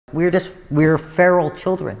We were feral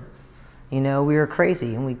children. You know, we were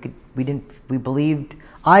crazy, and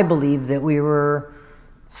I believed that we were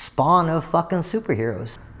spawn of fucking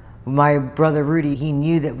superheroes. My brother Rudy, he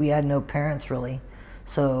knew that we had no parents really,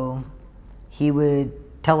 so he would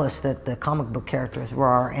tell us that the comic book characters were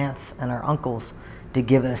our aunts and our uncles to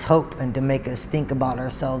give us hope and to make us think about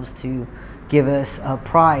ourselves, to give us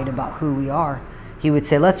pride about who we are. He would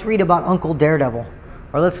say, let's read about Uncle Daredevil,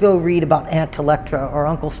 or let's go read about Aunt Electra or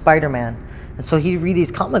Uncle Spider-Man. And so he'd read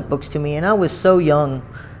these comic books to me, and I was so young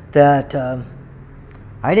that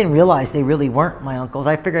I didn't realize they really weren't my uncles.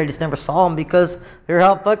 I figured I just never saw them because they were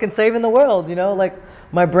out fucking saving the world, you know? Like,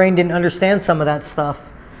 my brain didn't understand some of that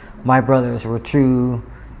stuff. My brothers were true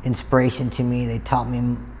inspiration to me. They taught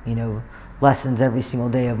me, you know, lessons every single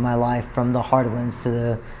day of my life, from the hard ones to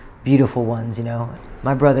the beautiful ones, you know?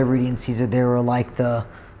 My brother Rudy and Caesar, they were like the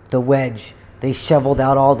wedge. They shoveled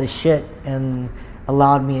out all this shit and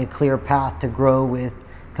allowed me a clear path to grow with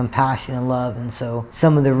compassion and love. And so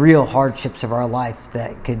some of the real hardships of our life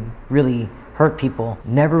that could really hurt people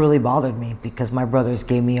never really bothered me, because my brothers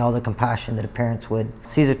gave me all the compassion that a parents would.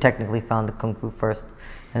 Caesar technically found the Kung Fu first,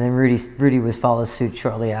 and then Rudy was followed suit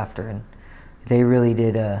shortly after, and they really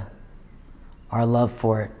did our love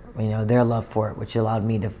for it, you know, their love for it, which allowed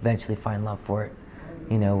me to eventually find love for it,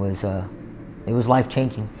 you know, it was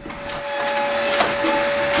life-changing.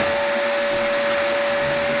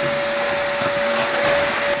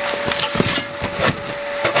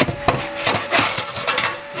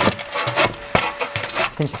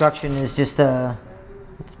 Construction is just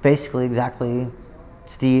it's basically exactly,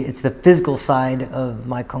 it's the physical side of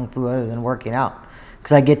my Kung Fu other than working out,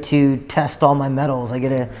 because I get to test all my metals. I get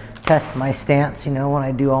to test my stance, you know, when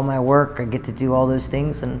I do all my work. I get to do all those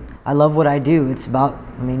things, and I love what I do. It's about,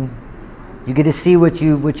 I mean, you get to see what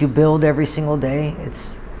you build every single day.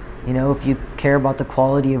 It's, you know, if you care about the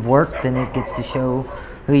quality of work, then it gets to show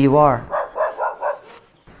who you are.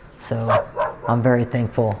 So I'm very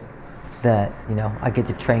thankful that, you know, I get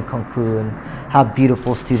to train Kung Fu and have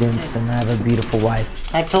beautiful students and I have a beautiful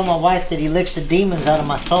wife. I told my wife that he licks the demons out of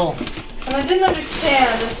my soul. And I didn't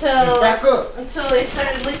understand until they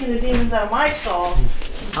started licking the demons out of my soul.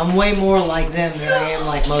 I'm way more like them than I am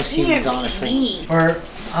like most humans, honestly. Or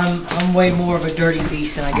I'm way more of a dirty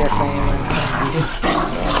beast than I guess I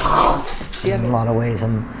am. In a lot of ways,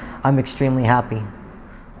 I'm extremely happy.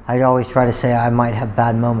 I always try to say I might have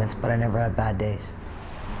bad moments, but I never have bad days.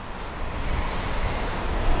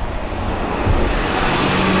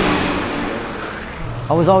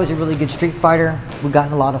 I was always a really good street fighter. We got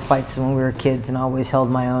in a lot of fights when we were kids, and I always held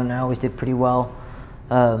my own, and I always did pretty well.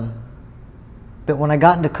 But when I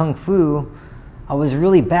got into Kung Fu, I was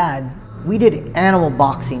really bad. We did animal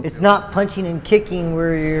boxing. It's not punching and kicking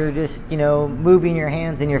where you're just, you know, moving your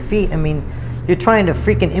hands and your feet. I mean, you're trying to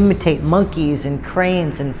freaking imitate monkeys and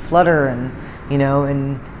cranes and flutter, and, you know,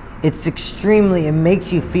 and it's extremely, it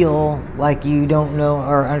makes you feel like you don't know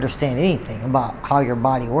or understand anything about how your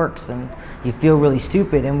body works, and you feel really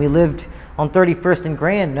stupid. And we lived on 31st and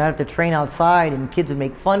Grand, and I'd have to train outside, and kids would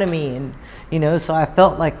make fun of me, and, you know, so I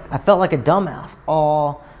felt like a dumbass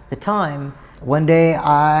all the time. One day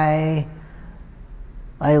I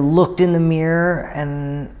looked in the mirror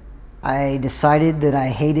and I decided that I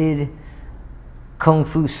hated Kung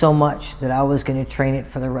Fu so much that I was going to train it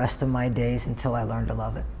for the rest of my days until I learned to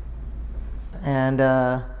love it. And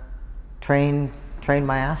train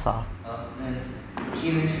my ass off.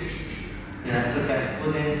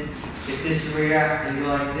 If this is where you're at, and you go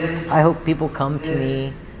like this. I hope people come to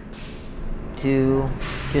me to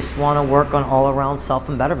just want to work on all-around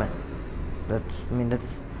self-embetterment.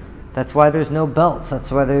 That's why there's no belts.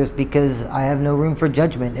 That's why because I have no room for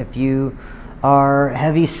judgment. If you are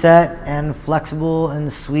heavy set and flexible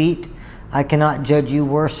and sweet, I cannot judge you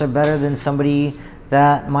worse or better than somebody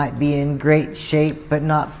that might be in great shape but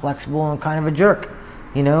not flexible and kind of a jerk.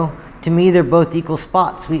 You know, to me they're both equal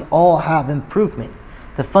spots. We all have improvement.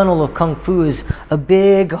 The funnel of Kung Fu is a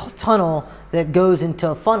big tunnel that goes into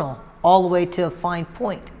a funnel all the way to a fine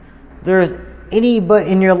point. But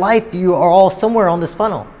in your life, you are all somewhere on this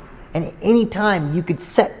funnel, and any time you could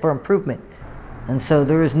set for improvement. And so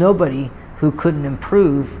there is nobody who couldn't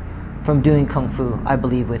improve from doing Kung Fu, I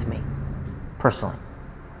believe, with me, personally.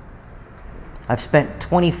 I've spent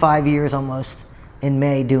 25 years almost in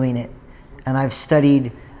May doing it, and I've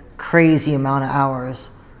studied crazy amount of hours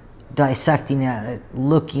dissecting at it,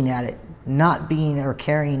 looking at it, not being or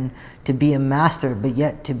caring to be a master, but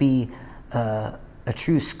yet to be a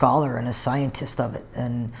true scholar and a scientist of it,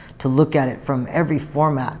 and to look at it from every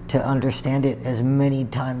format, to understand it as many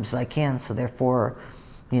times as I can. So therefore,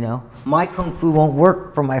 You know, my Kung Fu won't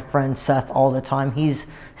work for my friend Seth all the time. He's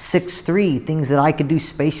 6'3". Things that I could do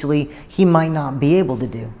spatially, he might not be able to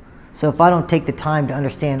do. So if I don't take the time to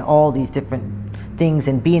understand all these different things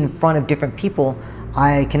and be in front of different people,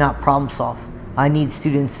 I cannot problem solve. I need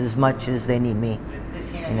students as much as they need me. This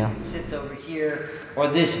hand sits over here, or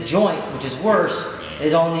this joint, which is worse,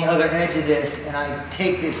 is on the other edge of this, and I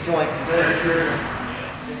take this joint and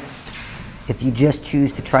if you just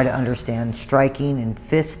choose to try to understand striking and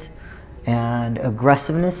fist and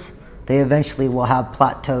aggressiveness, they eventually will have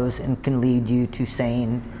plateaus and can lead you to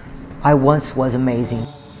saying, I once was amazing.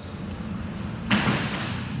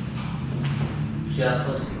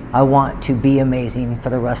 I want to be amazing for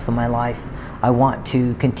the rest of my life. I want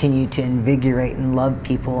to continue to invigorate and love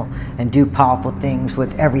people and do powerful things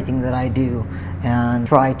with everything that I do, and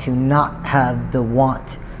try to not have the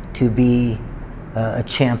want to be a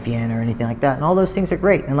champion or anything like that. And all those things are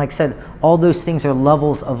great. And like I said, all those things are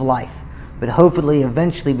levels of life. But hopefully,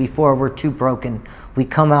 eventually, before we're too broken, we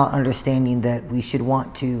come out understanding that we should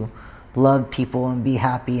want to love people and be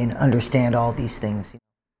happy and understand all these things.